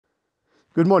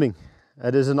Good morning.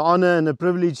 It is an honor and a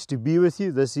privilege to be with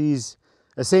you. This is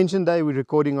Ascension Day. We're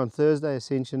recording on Thursday,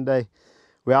 Ascension Day,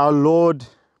 where our Lord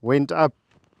went up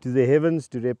to the heavens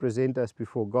to represent us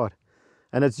before God.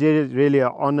 And it's really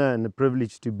an honor and a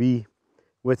privilege to be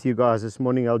with you guys this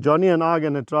morning. Johnny and I are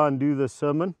going to try and do this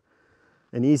sermon.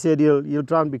 And he said he'll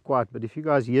try and be quiet. But if you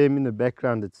guys hear him in the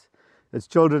background, it's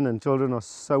children, and children are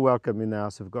so welcome in the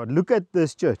house of God. Look at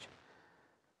this church.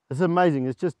 It's amazing.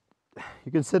 It's just,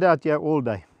 you can sit out here all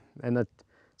day, and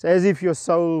it's as if your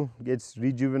soul gets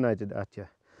rejuvenated out here.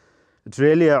 It's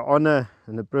really an honor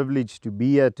and a privilege to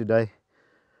be here today.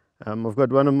 I've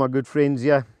got one of my good friends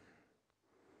here.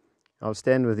 I'll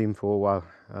stand with him for a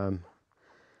while.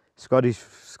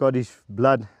 Scottish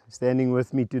blood standing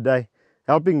with me today,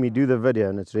 helping me do the video,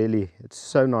 and it's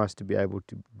so nice to be able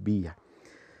to be here.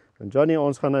 And Johnny,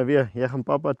 ons gaan nou weer, jy gaan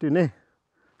papa toe, né?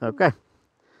 Okay.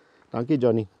 Dankie,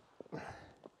 Johnny.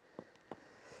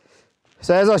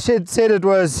 So as I said,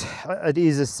 it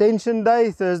is Ascension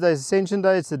Day. Thursday is Ascension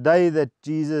Day. It's the day that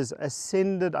Jesus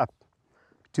ascended up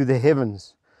to the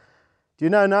heavens. Do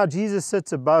you know now Jesus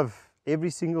sits above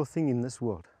every single thing in this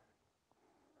world?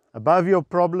 Above your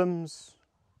problems,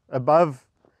 above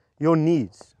your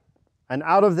needs. And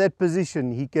out of that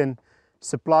position, He can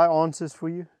supply answers for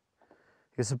you.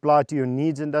 He'll supply to your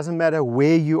needs, and it doesn't matter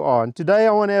where you are. And today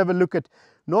I want to have a look at,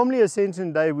 normally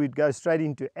Ascension Day we'd go straight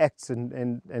into Acts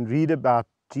and read about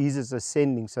Jesus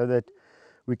ascending so that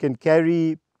we can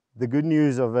carry the good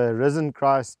news of a risen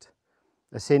Christ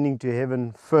ascending to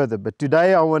heaven further. But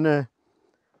today I want to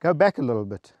go back a little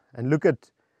bit and look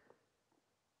at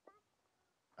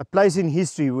a place in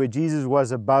history where Jesus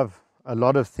was above a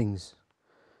lot of things.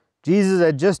 Jesus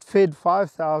had just fed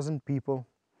 5,000 people,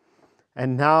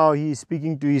 and now He's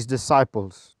speaking to His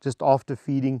disciples just after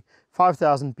feeding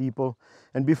 5,000 people.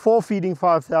 And before feeding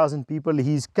 5,000 people,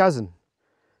 His cousin,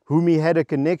 whom He had a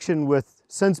connection with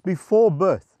since before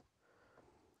birth,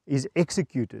 is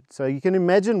executed. So you can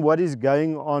imagine what is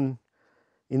going on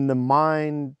in the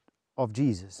mind of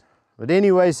Jesus. But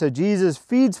anyway, so Jesus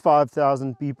feeds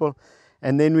 5,000 people,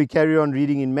 and then we carry on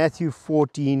reading in Matthew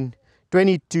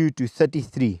 14:22 to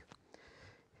 33.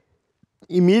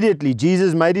 Immediately,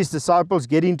 Jesus made His disciples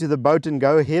get into the boat and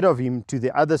go ahead of Him to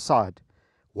the other side,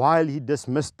 while He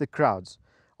dismissed the crowds.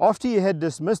 After He had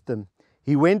dismissed them,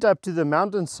 He went up to the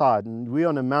mountainside, and we're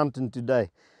on a mountain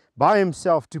today, by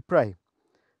Himself to pray.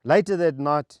 Later that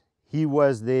night, He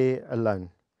was there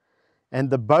alone, and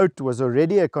the boat was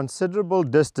already a considerable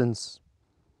distance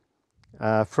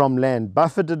from land,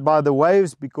 buffeted by the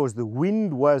waves because the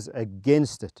wind was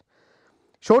against it.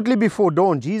 Shortly before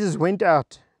dawn, Jesus went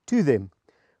out to them,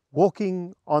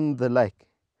 walking on the lake.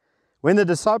 When the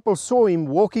disciples saw Him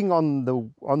walking on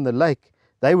the lake,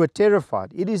 they were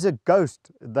terrified. "It is a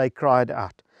ghost," they cried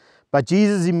out. But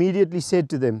Jesus immediately said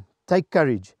to them, "Take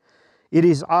courage. It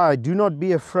is I. Do not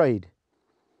be afraid."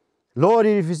 "Lord,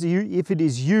 if it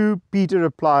is you," Peter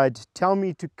replied, "tell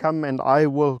me to come and I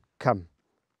will come."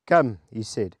 "Come," He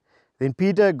said. Then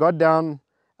Peter got down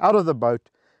out of the boat,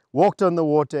 walked on the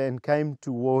water, and came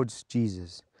towards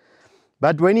Jesus.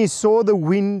 But when he saw the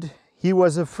wind, he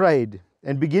was afraid,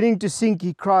 and beginning to sink,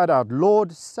 he cried out,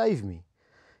 "Lord, save me."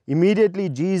 Immediately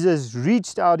Jesus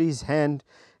reached out His hand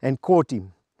and caught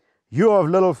him. "You of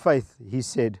little faith," He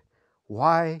said,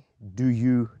 "why do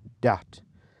you doubt?"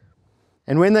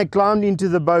 And when they climbed into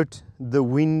the boat, the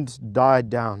wind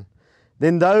died down.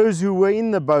 Then those who were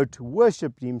in the boat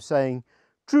worshipped Him, saying,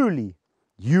 "Truly,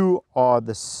 you are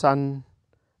the Son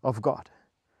of God."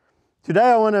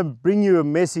 Today I want to bring you a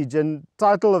message, and the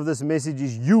title of this message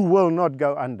is "You Will Not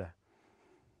Go Under."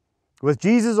 With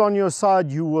Jesus on your side,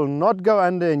 you will not go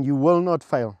under and you will not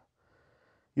fail.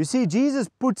 You see, Jesus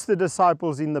puts the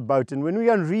disciples in the boat, and when we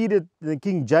go and read it, the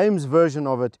King James version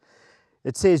of it,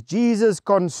 it says Jesus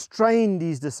constrained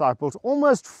His disciples,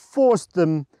 almost forced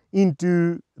them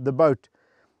into the boat.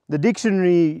 The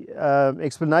dictionary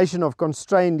explanation of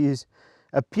constrained is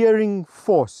appearing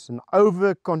force and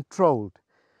over-controlled.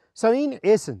 So in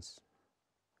essence,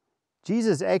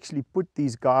 Jesus actually put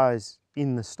these guys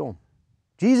in the storm.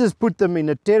 Jesus put them in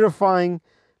a terrifying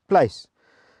place.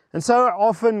 And so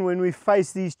often when we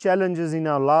face these challenges in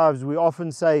our lives, we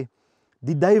often say,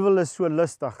 "Die duiwel is so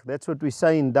lustig." That's what we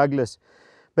say in Douglas.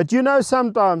 But you know,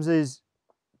 sometimes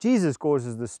Jesus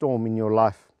causes the storm in your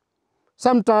life.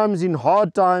 Sometimes in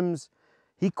hard times,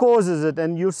 He causes it.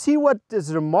 And you'll see what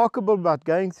is remarkable about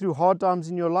going through hard times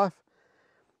in your life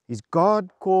is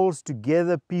God calls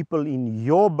together people in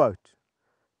your boat,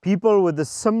 people with a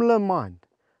similar mind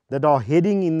that are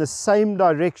heading in the same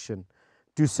direction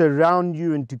to surround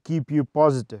you and to keep you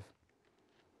positive.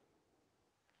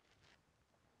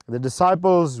 The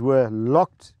disciples were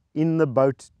locked in the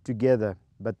boat together,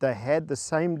 but they had the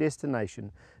same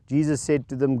destination. Jesus said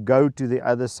to them, go to the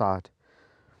other side.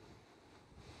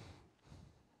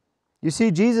 You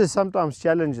see, Jesus sometimes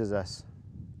challenges us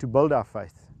to build our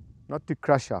faith, not to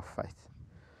crush our faith.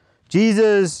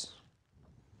 Jesus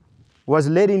was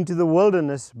led into the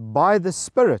wilderness by the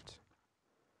Spirit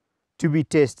to be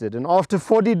tested. And after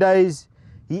 40 days,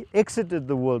 he exited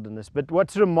the wilderness. But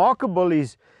what's remarkable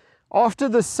is, after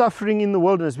the suffering in the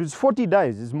wilderness, which is 40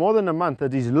 days, it's more than a month,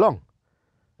 it is long.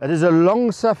 It is a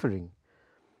long suffering.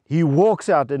 He walks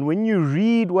out, and when you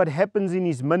read what happens in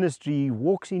his ministry, he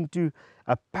walks into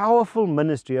a powerful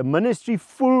ministry, a ministry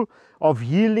full of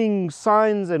healing,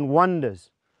 signs and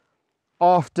wonders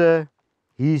after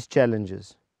his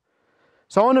challenges.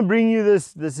 So I want to bring you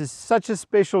this is such a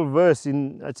special verse,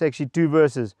 it's actually 2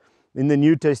 verses in the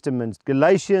New Testament,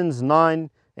 Galatians 9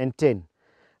 and 10.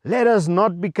 Let us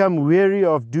not become weary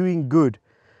of doing good,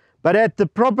 but at the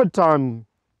proper time,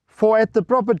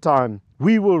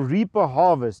 we will reap a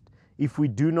harvest if we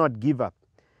do not give up.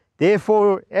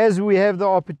 Therefore, as we have the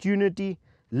opportunity,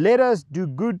 let us do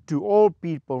good to all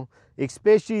people,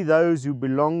 especially those who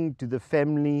belong to the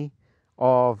family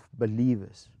of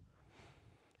believers.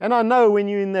 And I know when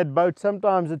you're in that boat,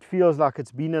 sometimes it feels like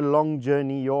it's been a long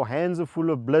journey. Your hands are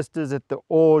full of blisters at the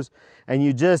oars, and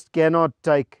you just cannot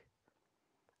take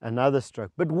another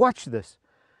stroke. But watch this.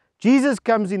 Jesus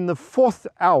comes in the 4th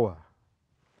hour.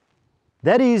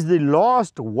 That is the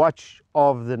last watch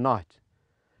of the night.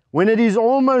 When it is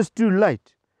almost too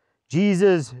late,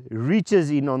 Jesus reaches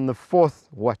in on the 4th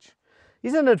watch.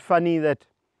 Isn't it funny that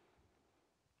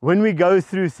when we go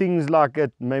through things like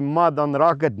it, my ma, dan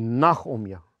raak dit nag om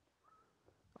jou.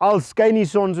 Al skyn die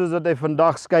son soos wat hy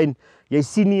vandag skyn, jy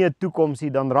sien nie 'n toekoms nie,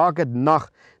 dan raak dit nag.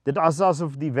 Dit is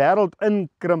asof die wêreld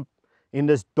inkrimp en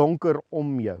dis donker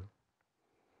om jou.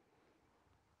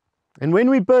 And when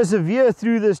we persevere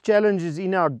through these challenges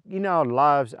in our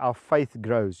lives, our faith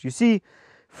grows. You see,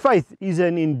 faith is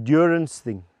an endurance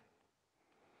thing.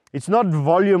 It's not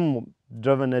volume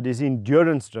driven, it is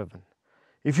endurance driven.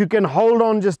 If you can hold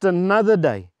on just another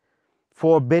day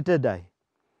for a better day,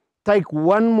 take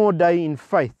one more day in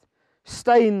faith,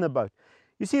 stay in the boat.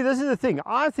 You see, this is the thing.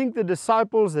 I think the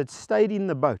disciples that stayed in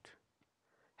the boat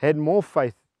had more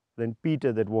faith than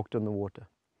Peter that walked on the water.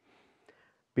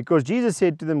 Because Jesus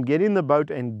said to them, get in the boat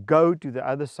and go to the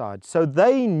other side. So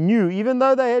they knew, even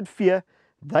though they had fear,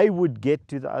 they would get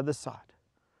to the other side.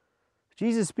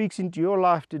 Jesus speaks into your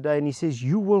life today and he says,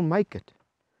 you will make it.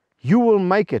 You will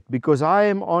make it because I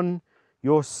am on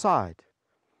your side.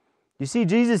 You see,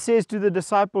 Jesus says to the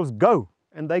disciples, go,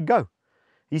 and they go.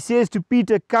 He says to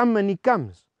Peter, come, and he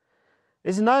comes.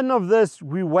 There's none of this,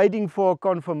 we're waiting for a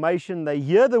confirmation. They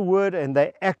hear the word and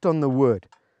they act on the word.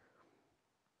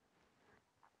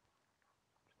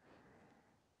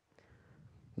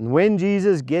 And when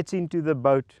Jesus gets into the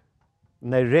boat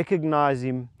and they recognize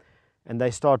him and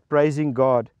they start praising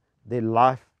God, their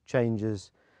life changes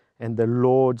and the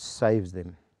Lord saves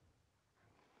them.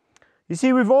 You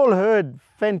see, we've all heard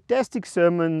fantastic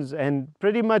sermons, and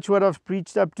pretty much what I've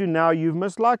preached up to now, you've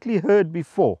most likely heard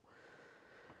before.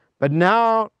 But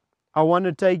now I want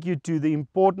to take you to the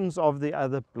importance of the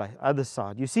other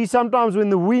side. You see, sometimes when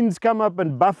the winds come up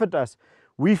and buffet us,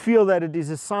 we feel that it is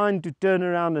a sign to turn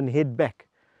around and head back.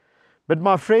 But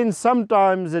my friends,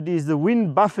 sometimes it is the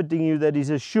wind buffeting you that is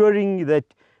assuring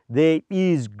that there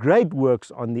is great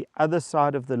works on the other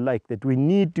side of the lake that we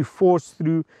need to force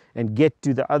through and get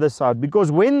to the other side. Because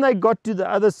when they got to the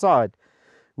other side,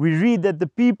 we read that the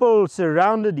people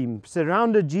surrounded him,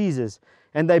 surrounded Jesus,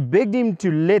 and they begged him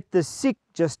to let the sick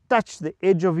just touch the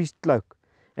edge of his cloak.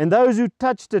 And those who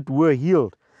touched it were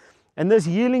healed. And this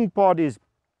healing part is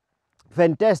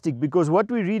fantastic, because what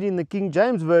we read in the King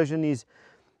James Version is,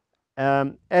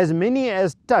 as many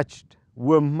as touched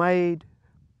were made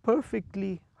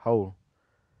perfectly whole.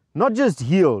 Not just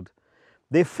healed.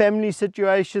 Their family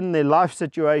situation, their life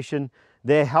situation,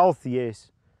 their health,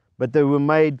 yes. But they were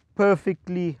made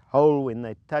perfectly whole when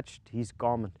they touched his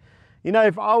garment. You know,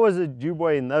 if I was a Jew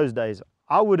boy in those days,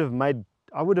 I would have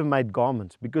made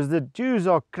garments, because the Jews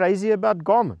are crazy about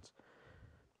garments.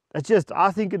 It's just,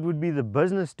 I think it would be the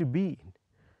business to be in.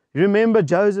 Remember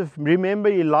Joseph, remember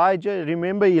Elijah,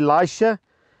 remember Elisha,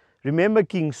 remember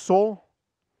King Saul,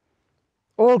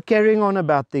 all carrying on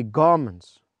about their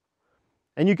garments.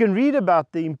 And you can read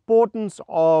about the importance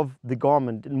of the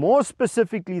garment, and more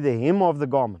specifically the hem of the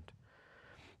garment.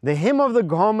 The hem of the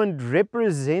garment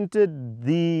represented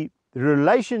the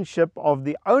relationship of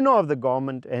the owner of the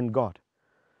garment and God.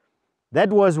 That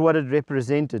was what it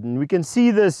represented. And we can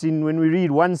see this when we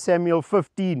read 1 Samuel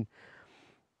 15.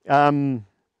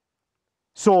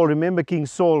 Saul, remember King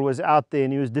Saul was out there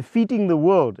and he was defeating the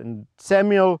world, and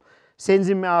Samuel sends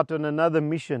him out on another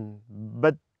mission,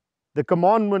 but the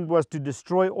commandment was to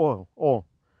destroy all.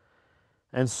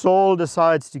 And Saul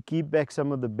decides to keep back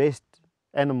some of the best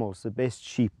animals, the best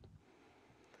sheep.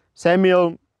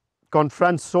 Samuel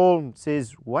confronts Saul and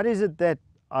says, "What is it that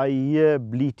I hear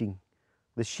bleating?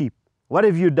 The sheep. What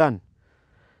have you done?"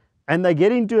 And they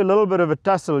get into a little bit of a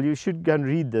tussle. You should go and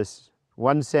read this.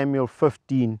 1 Samuel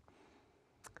 15.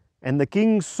 And the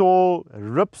king Saul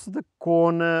rips the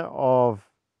corner of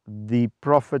the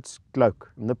prophet's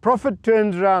cloak. And the prophet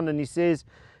turns around and he says,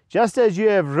 "Just as you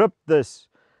have ripped this,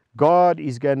 God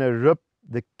is going to rip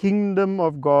the kingdom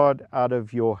of God out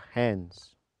of your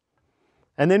hands."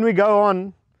 And then we go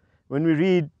on, when we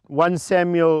read 1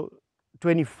 Samuel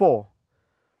 24,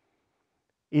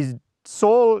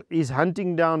 Saul is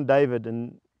hunting down David,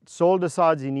 and Saul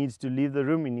decides he needs to leave the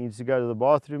room, he needs to go to the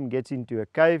bathroom, gets into a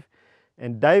cave,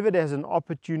 and David has an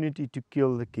opportunity to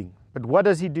kill the king. But what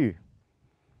does he do?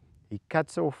 He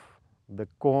cuts off the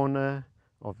corner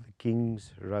of the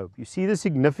king's robe. You see the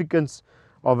significance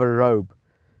of a robe.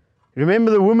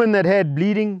 Remember the woman that had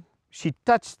bleeding? She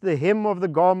touched the hem of the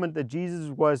garment that Jesus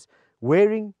was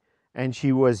wearing, and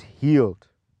she was healed.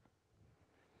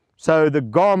 So the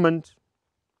garment,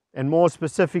 and more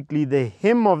specifically the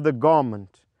hem of the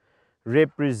garment,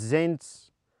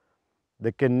 represents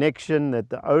the connection that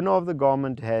the owner of the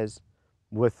garment has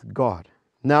with God.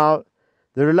 Now,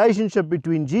 the relationship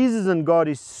between Jesus and God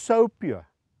is so pure,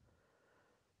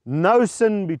 no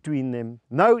sin between them,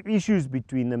 no issues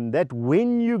between them, that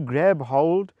when you grab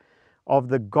hold of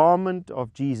the garment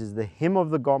of Jesus, the hem of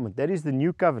the garment, that is the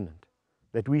new covenant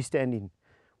that we stand in.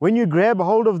 When you grab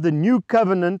hold of the new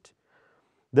covenant,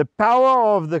 the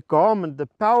power of the garment, the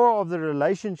power of the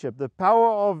relationship, the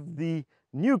power of the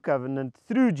new covenant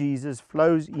through Jesus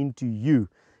flows into you,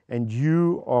 and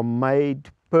you are made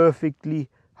perfectly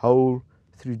whole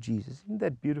through Jesus. Isn't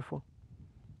that beautiful?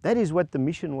 That is what the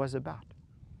mission was about.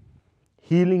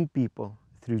 Healing people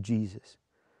through Jesus.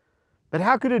 But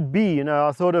how could it be,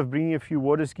 I thought of bringing a few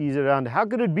water skis around. How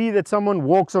could it be that someone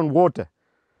walks on water?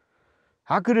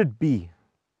 How could it be?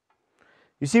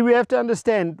 You see, we have to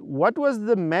understand, what was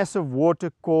the mass of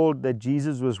water called that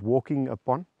Jesus was walking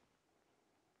upon?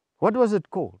 What was it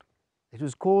called? It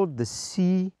was called the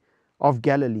Sea of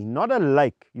Galilee, not a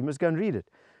lake. You must go and read it.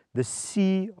 The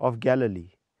Sea of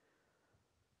Galilee.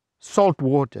 Salt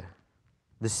water,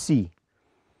 the sea.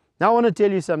 Now I want to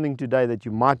tell you something today that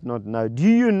you might not know. Do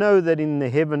you know that in the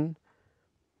heaven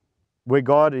where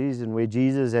God is and where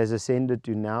Jesus has ascended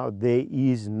to now, there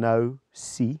is no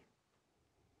sea?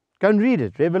 Go and read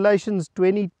it. Revelations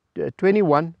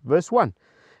 21 verse 1.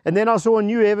 "And then I saw a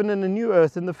new heaven and a new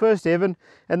earth, and the first heaven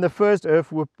and the first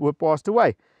earth were passed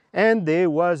away, and there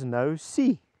was no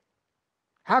sea."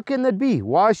 How can that be?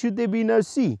 Why should there be no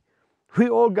sea? We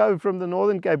all go from the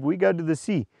Northern Cape, we go to the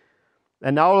sea,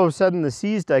 and now all of a sudden the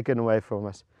sea is taken away from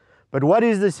us. But what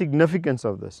is the significance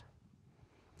of this?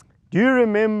 Do you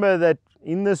remember that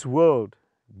in this world,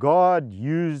 God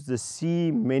used the sea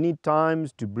many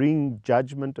times to bring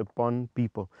judgment upon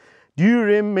people? Do you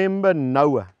remember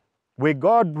Noah, where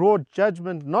God brought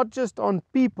judgment not just on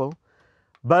people,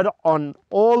 but on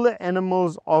all the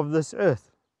animals of this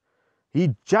earth?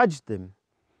 He judged them.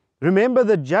 Remember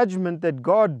the judgment that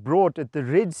God brought at the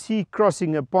Red Sea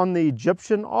crossing upon the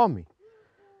Egyptian army.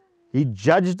 He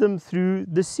judged them through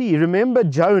the sea. Remember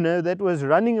Jonah that was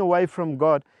running away from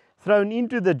God, thrown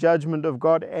into the judgment of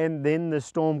God, and then the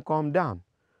storm calmed down.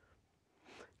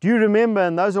 Do you remember,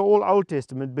 and those are all Old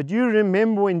Testament, but do you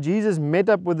remember when Jesus met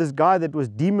up with this guy that was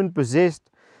demon possessed,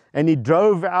 and he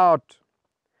drove out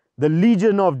the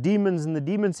legion of demons, and the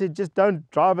demon said, "Just don't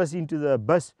drive us into the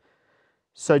abyss."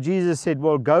 So Jesus said,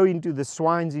 "Well, go into the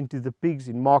swines, into the pigs,"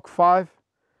 in Mark 5.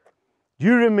 Do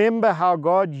you remember how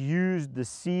God used the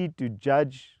sea to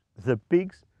judge the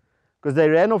pigs? Because they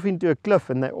ran off into a cliff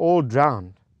and they all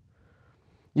drowned.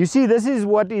 You see, this is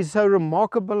what is so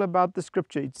remarkable about the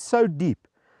scripture. It's so deep.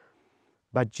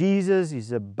 But Jesus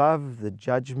is above the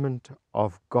judgment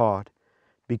of God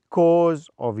because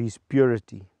of his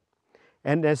purity.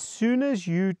 And as soon as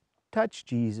you touch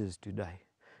Jesus today,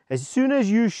 as soon as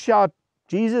you shout,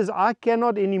 "Jesus, I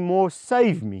cannot anymore,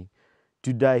 save me,"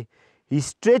 today, he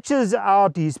stretches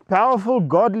out his powerful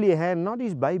godly hand, not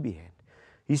his baby hand,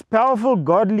 his powerful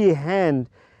godly hand,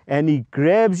 and he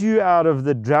grabs you out of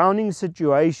the drowning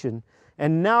situation.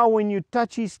 And now when you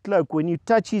touch his cloak, when you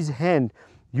touch his hand,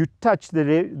 you touch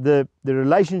the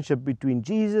relationship between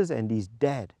Jesus and his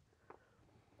dad.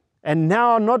 And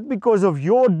now, not because of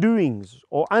your doings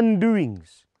or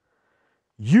undoings,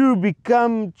 you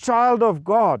become child of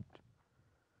God.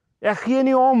 Ek gee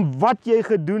nie om wat jy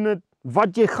gedoen het,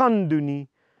 wat jy gaan doen nie,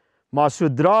 maar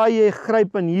sodra jy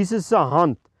gryp in Jesus se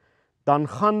hand, dan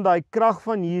gaan daai krag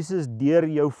van Jesus deur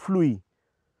jou vloei.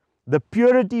 The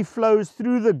purity flows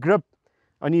through the grip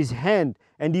on his hand,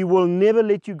 and he will never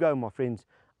let you go, my friends.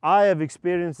 I have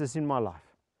experienced this in my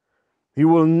life. He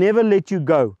will never let you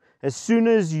go. As soon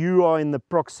as you are in the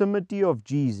proximity of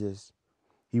Jesus,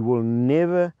 he will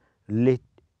never let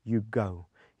you go.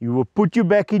 He will put you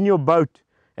back in your boat,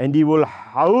 and he will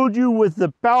hold you with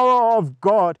the power of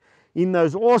God in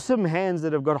those awesome hands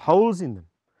that have got holes in them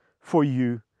for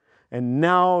you. And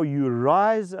now you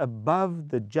rise above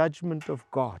the judgment of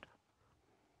God.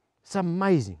 It's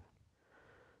amazing.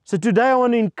 So today I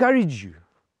want to encourage you,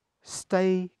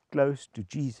 stay close to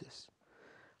Jesus.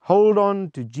 Hold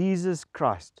on to Jesus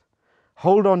Christ.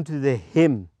 Hold on to the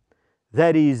hem.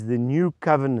 That is the new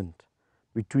covenant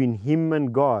between him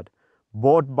and God,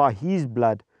 bought by his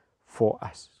blood for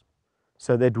us,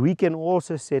 so that we can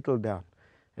also settle down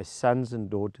as sons and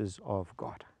daughters of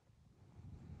God.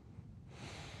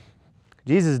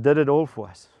 Jesus did it all for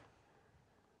us.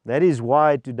 That is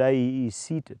why today he is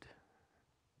seated.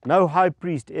 No high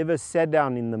priest ever sat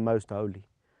down in the most holy,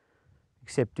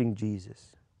 excepting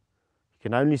Jesus. You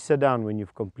can only sit down when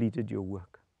you've completed your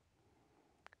work.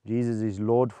 Jesus is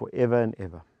Lord forever and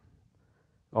ever.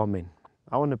 Amen.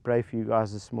 I want to pray for you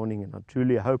guys this morning, and I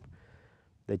truly hope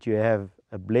that you have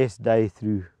a blessed day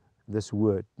through this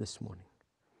word this morning.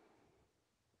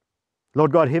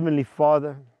 Lord God, Heavenly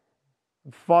Father,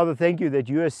 Father, thank you that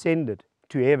you ascended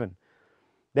to heaven,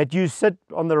 that you sit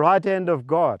on the right hand of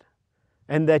God,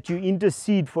 and that you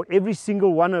intercede for every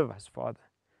single one of us, Father.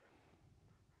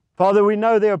 Father, we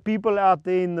know there are people out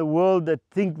there in the world that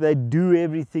think they do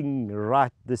everything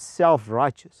right, the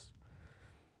self-righteous.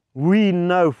 We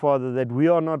know, Father, that we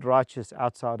are not righteous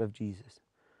outside of Jesus,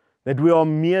 that we are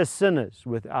mere sinners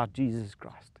without Jesus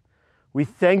Christ. We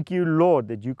thank you, Lord,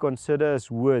 that you consider us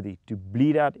worthy to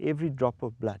bleed out every drop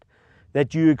of blood,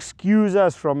 that you excuse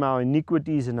us from our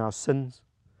iniquities and our sins,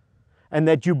 and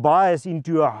that you buy us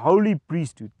into a holy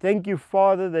priesthood. Thank you,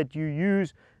 Father, that you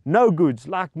use no goods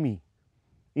like me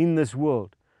in this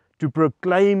world to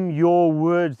proclaim your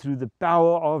word through the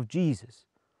power of Jesus.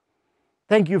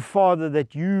 Thank you, Father,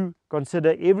 that you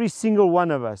consider every single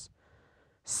one of us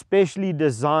specially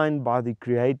designed by the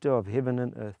Creator of heaven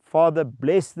and earth. Father,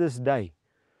 bless this day.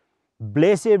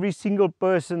 Bless every single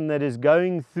person that is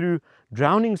going through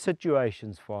drowning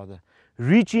situations, Father.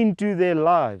 Reach into their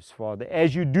lives, Father,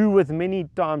 as you do with many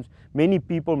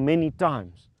people, many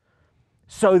times,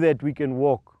 so that we can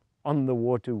walk on the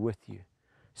water with you,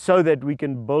 so that we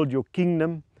can build your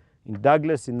kingdom in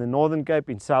Douglas, in the Northern Cape,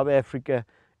 in South Africa,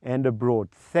 and abroad.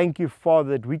 Thank you,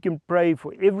 Father, that we can pray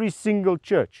for every single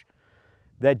church,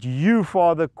 that you,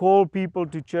 Father, call people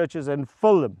to churches and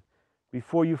fill them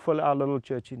before you fill our little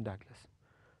church in Douglas.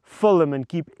 Fill them and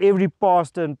keep every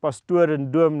pastor and pastor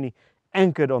and dominee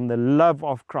anchored on the love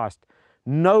of Christ.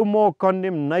 No more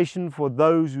condemnation for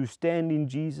those who stand in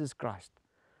Jesus Christ.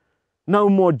 No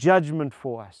more judgment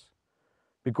for us,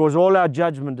 because all our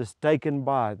judgment is taken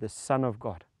by the Son of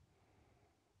God.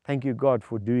 Thank you, God,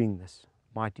 for doing this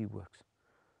mighty works.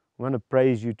 I want to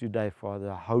praise you today, Father,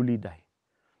 a holy day,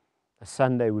 a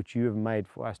Sunday which you have made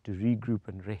for us to regroup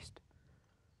and rest.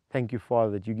 Thank you,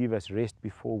 Father, that you give us rest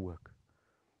before work,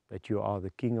 that you are the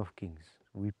King of Kings.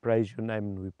 We praise your name,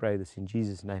 and we pray this in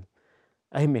Jesus' name.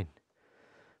 Amen.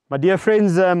 My dear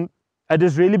friends, it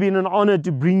has really been an honor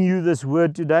to bring you this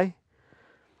word today.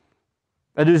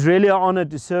 It is really an honor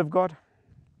to serve God.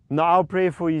 Now, our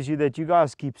prayer for you is that you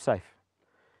guys keep safe.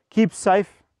 Keep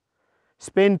safe.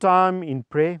 Spend time in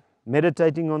prayer,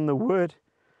 meditating on the word.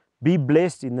 Be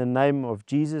blessed in the name of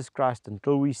Jesus Christ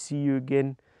until we see you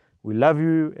again. We love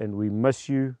you and we miss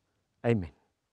you. Amen.